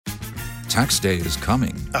Tax day is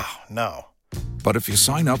coming. Oh, no. But if you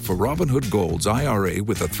sign up for Robinhood Gold's IRA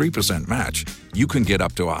with a 3% match, you can get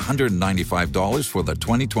up to $195 for the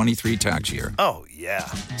 2023 tax year. Oh, yeah.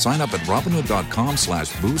 Sign up at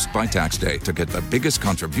Robinhood.com/boost by tax day to get the biggest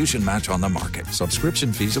contribution match on the market.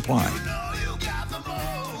 Subscription fees apply.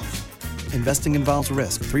 Investing involves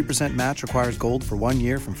risk. 3% match requires gold for 1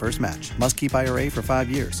 year from first match. Must keep IRA for 5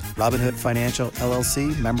 years. Robinhood Financial,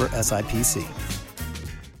 LLC, member SIPC.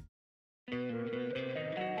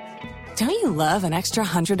 Don't you love an extra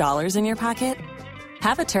 $100 in your pocket?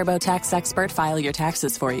 Have a TurboTax expert file your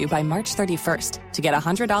taxes for you by March 31st to get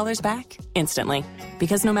 $100 back instantly.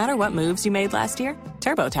 Because no matter what moves you made last year,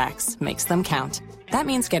 TurboTax makes them count. That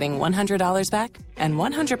means getting $100 back and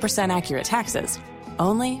 100% accurate taxes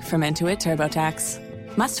only from Intuit TurboTax.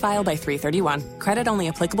 Must file by 3/31. Credit only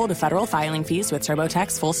applicable to federal filing fees with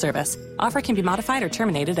TurboTax full service. Offer can be modified or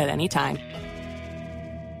terminated at any time.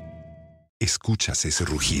 ¿Escuchas ese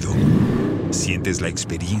rugido? ¿Sientes la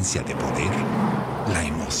experiencia de poder? ¿La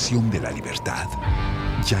emoción de la libertad?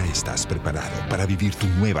 Ya estás preparado para vivir tu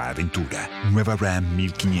nueva aventura. Nueva Ram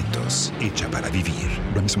 1500, hecha para vivir.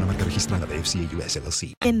 Ram es una marca registrada de FCA US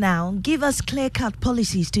LLC. And now, give us clear-cut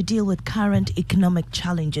policies to deal with current economic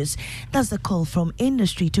challenges. That's the call from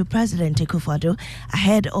industry to President Akufo-Addo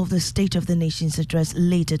ahead of the State of the Nation's address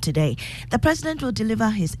later today. The President will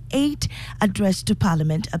deliver his 8th address to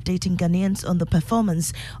Parliament, updating Ghanaians on the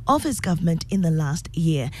performance of his government in the last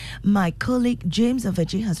year. My colleague James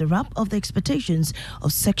Aveji has a wrap of the expectations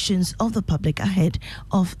of sections of the public ahead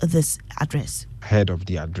of this address. Ahead of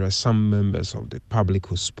the address, some members of the public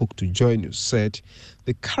who spoke to Joy News said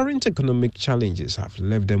the current economic challenges have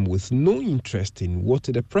left them with no interest in what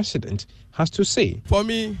the president has to say. For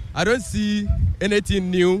me, I don't see anything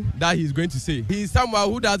new that he's going to say. He's someone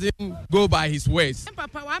who doesn't go by his words.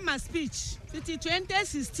 Papa, why my speech?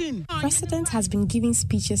 2016. President has been giving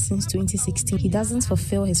speeches since 2016. He doesn't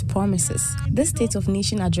fulfill his promises. This State of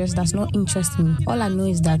Nation address does not interest me. All I know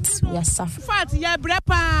is that we are suffering.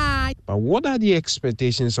 But what are the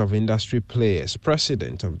expectations of industry players?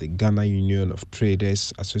 President of the Ghana Union of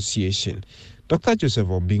Traders Association, Dr. Joseph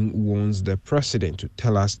Obing, wants the president to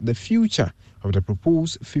tell us the future of the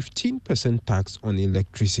proposed 15% tax on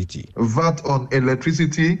electricity. VAT on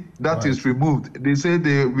electricity, that is removed. They say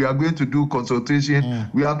we are going to do consultation.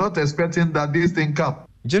 We are not expecting that this thing come.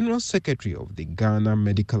 General Secretary of the Ghana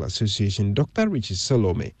Medical Association, Dr. Richie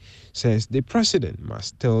Salome, says the president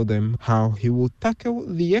must tell them how he will tackle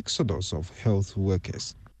the exodus of health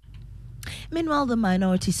workers. Meanwhile, the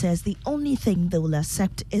minority says the only thing they will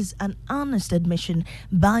accept is an honest admission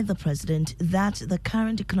by the president that the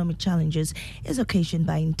current economic challenges is occasioned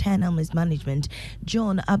by internal mismanagement.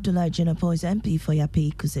 John Abdullah Jinapo is MP for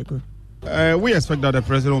Yapi Kusegu. We expect that the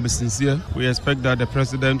president will be sincere. We expect that the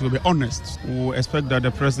president will be honest. We expect that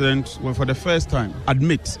the president will, for the first time,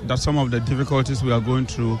 admit that some of the difficulties we are going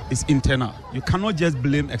through is internal. You cannot just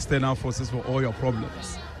blame external forces for all your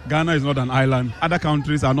problems. Ghana is not an island. Other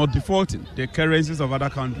countries are not defaulting. The currencies of other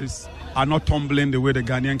countries are not tumbling the way the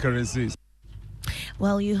Ghanaian currency is.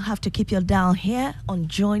 Well, you have to keep your dial here on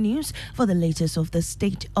Joy News for the latest of the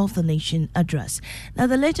State of the Nation address. Now,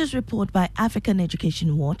 the latest report by African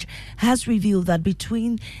Education Watch has revealed that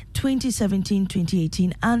between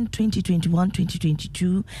 2017-2018 and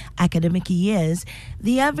 2021-2022 academic years,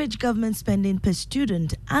 the average government spending per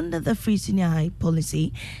student under the free senior high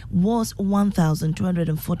policy was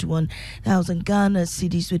 1,241,000 Ghana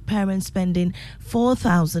cedis, with parents spending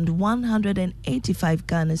 4,185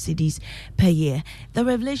 Ghana cedis per year. The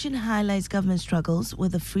revelation highlights government struggles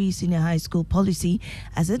with the free senior high school policy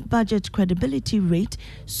as its budget credibility rate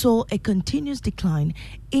saw a continuous decline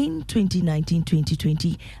in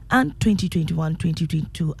 2019-2020 and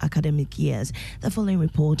 2021-2022 academic years. The following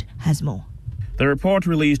report has more. The report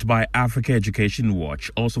released by Africa Education Watch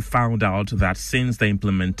also found out that since the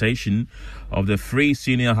implementation of the free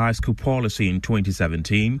senior high school policy in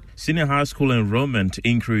 2017, senior high school enrollment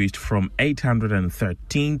increased from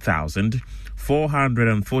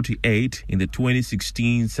 813,448 in the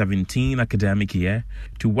 2016-17 academic year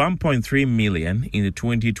to 1.3 million in the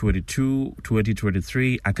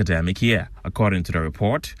 2022-2023 academic year. According to the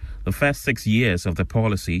report, the first 6 years of the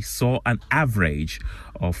policy saw an average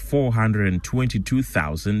of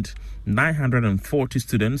 422,940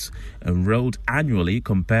 students enrolled annually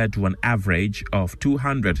compared to an average of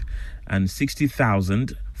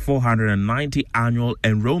 260,490 annual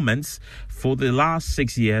enrollments for the last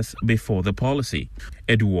 6 years before the policy.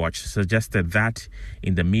 EduWatch suggested that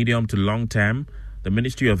in the medium to long term, the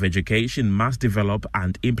Ministry of Education must develop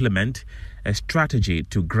and implement a strategy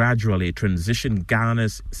to gradually transition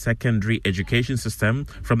Ghana's secondary education system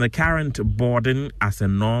from the current boarding as a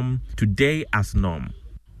norm to day as norm.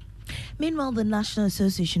 Meanwhile, the National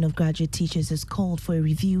Association of Graduate Teachers has called for a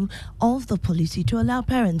review of the policy to allow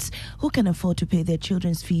parents who can afford to pay their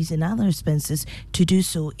children's fees and other expenses to do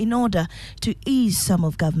so in order to ease some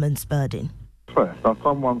of government's burden. That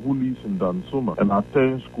someone who lives in Dansuma and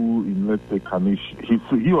attends school in, let's say, Kanish,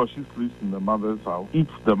 he or she sleeps in the mother's house,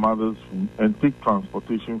 eats the mother's food, and takes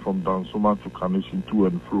transportation from Dansuma to Kanish to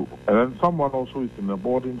and fro. And then someone also is in a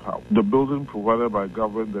boarding house. The building provided by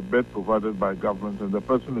government, the bed provided by government, and the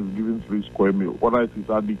person is given 3 square meals. Whether it is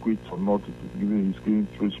adequate or not, he's given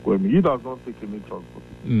 3 square meals. He does not take any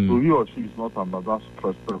transportation. So he or she is not under that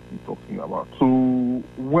stress that we're talking about. So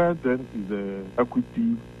where then is the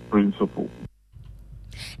equity principle?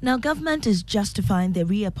 Now, government is justifying the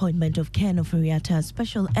reappointment of Ken Ofori-Atta as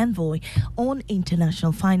Special Envoy on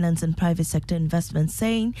International Finance and Private Sector Investment,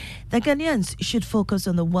 saying that Ghanaians should focus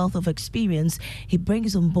on the wealth of experience he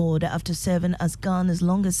brings on board after serving as Ghana's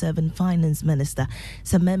longest-serving finance minister.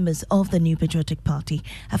 Some members of the New Patriotic Party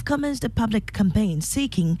have commenced a public campaign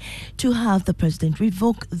seeking to have the president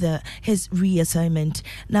revoke his reassignment.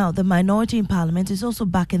 Now, the minority in parliament is also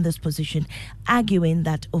backing this position, arguing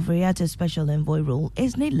that Ofori-Atta's Special Envoy role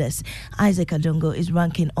is needless. Isaac Adongo is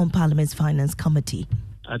ranking on Parliament's Finance Committee.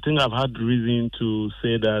 I think I've had reason to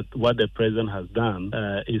say that what the president has done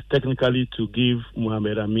is technically to give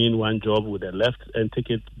Mohamed Amin one job with the left and take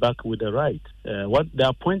it back with the right. What the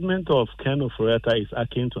appointment of Ken Ofori-Atta is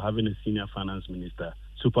akin to having a senior finance minister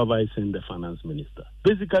supervising the finance minister.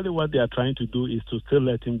 Basically, what they are trying to do is to still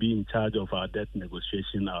let him be in charge of our debt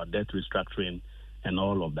negotiation, our debt restructuring, and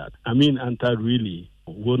all of that. I mean, Anta really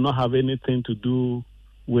will not have anything to do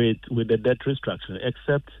with the debt restructuring,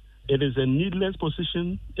 except it is a needless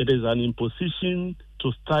position. It is an imposition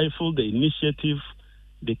to stifle the initiative,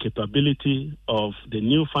 the capability of the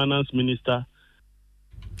new finance minister.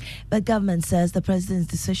 But government says the president's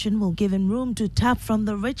decision will give him room to tap from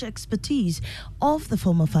the rich expertise of the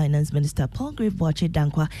former finance minister. Paul Grieve-Boakye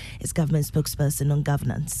Dankwa is government spokesperson on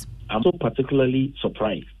governance. I'm so particularly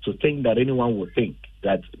surprised to think that anyone would think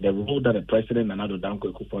that the role that the president, Nana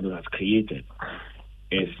Dankwa Akufo-Addo, has created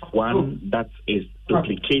is one that is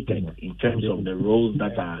duplicated in terms of the roles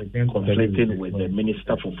that are conflicting with the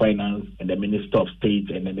Minister for Finance and the Minister of State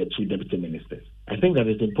and then the 2 deputy ministers. I think that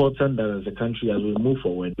it's important that as a country, as we move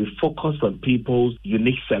forward, we focus on people's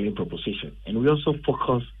unique selling proposition and we also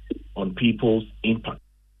focus on people's impact.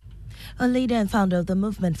 A leader and founder of the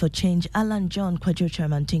Movement for Change, Alan John Kwadwo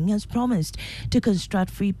Kyerematen, has promised to construct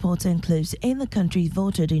free ports and enclaves in the country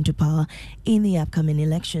voted into power in the upcoming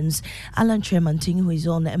elections. Alan Kyerematen, who is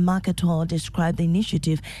on a market tour, described the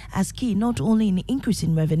initiative as key not only in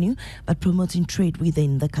increasing revenue but promoting trade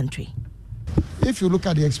within the country. If you look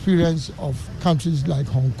at the experience of countries like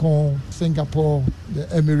Hong Kong, Singapore, the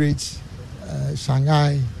Emirates,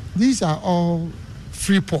 Shanghai, these are all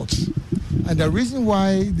free ports. And the reason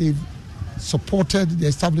why they've supported the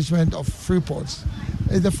establishment of free ports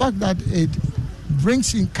is the fact that it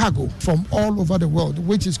brings in cargo from all over the world,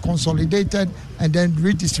 which is consolidated and then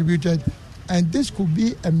redistributed. And this could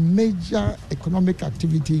be a major economic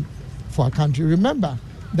activity for our country. Remember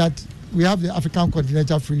that we have the African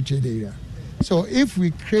Continental Free Trade Area. So if we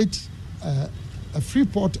create a free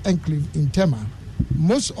port enclave in Tema,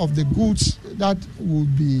 most of the goods that will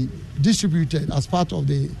be distributed as part of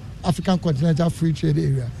the African Continental Free Trade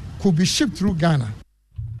Area could be shipped through Ghana.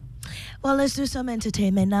 Well, let's do some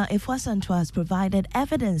entertainment now. Efua Santua has provided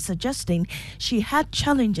evidence suggesting she had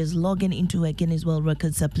challenges logging into a Guinness World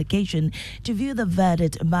Records application to view the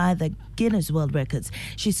verdict by the Guinness World Records.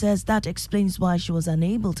 She says that explains why she was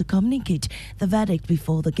unable to communicate the verdict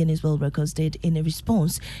before the Guinness World Records did in a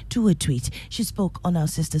response to a tweet. She spoke on our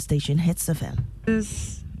sister station, Hits FM.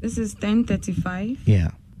 This is 10:35.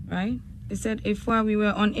 Yeah. Right? It said, if we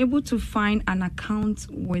were unable to find an account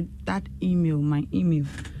with that email, my email,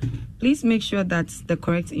 please make sure that's the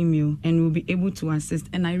correct email and we'll be able to assist.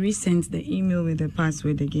 And I resent the email with the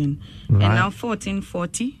password again. Right. And now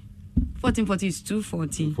 1440 is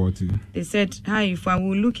 240. They said, hi, if I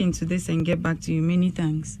will look into this and get back to you. Many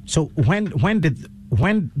thanks. So when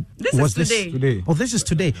this was is this today? Oh, this is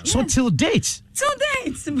today. Yeah. So till date.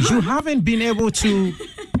 You haven't been able to.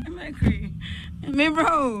 Me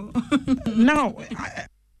bro. Now.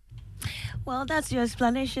 Well, that's your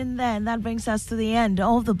explanation there, and that brings us to the end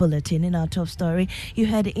of the bulletin. In our top story, you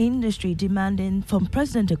heard industry demanding from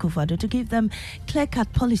President Akufo-Addo to give them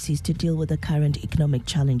clear-cut policies to deal with the current economic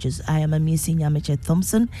challenges. I am Amisi Nyamiche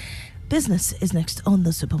Thompson. Business is next on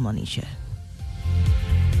the Super Morning Show.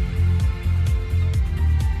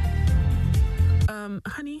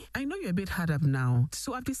 a bit hard up now.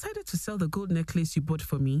 So I've decided to sell the gold necklace you bought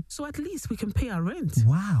for me, so at least we can pay our rent.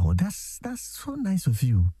 Wow, that's so nice of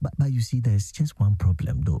you. But you see, there's just one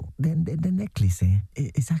problem though. The necklace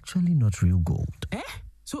is actually not real gold.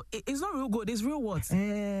 So it's not real gold, it's real what?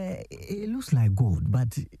 It looks like gold,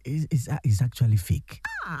 but it's actually fake.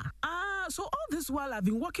 So all this while I've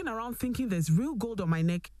been walking around thinking there's real gold on my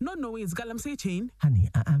neck, not knowing it's galamsey chain. Honey,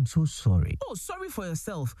 I'm so sorry. Oh, sorry for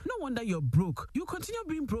yourself. No wonder you're broke. You continue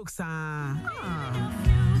being broke, sir.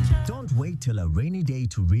 Don't wait till a rainy day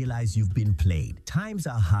to realize you've been played. Times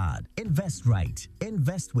are hard. Invest right.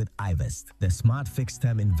 Invest with iVest, the smart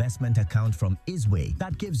fixed-term investment account from Isway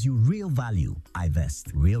that gives you real value.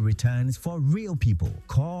 iVest, real returns for real people.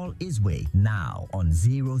 Call Isway now on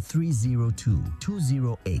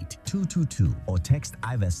 0302-208-222 or text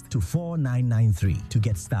iVest to 4993 to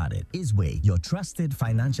get started. Isway, your trusted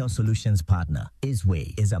financial solutions partner.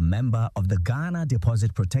 Isway is a member of the Ghana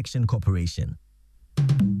Deposit Protection Corporation.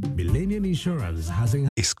 Millennium Insurance has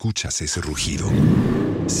 ¿Escuchas ese rugido?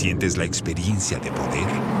 ¿Sientes la experiencia de poder?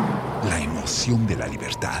 ¿La emoción de la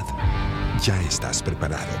libertad? Ya estás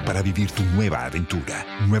preparado para vivir tu nueva aventura.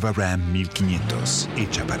 Nueva Ram 1500,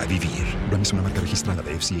 hecha para vivir. Ram es una marca registrada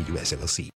de FCA US LLC.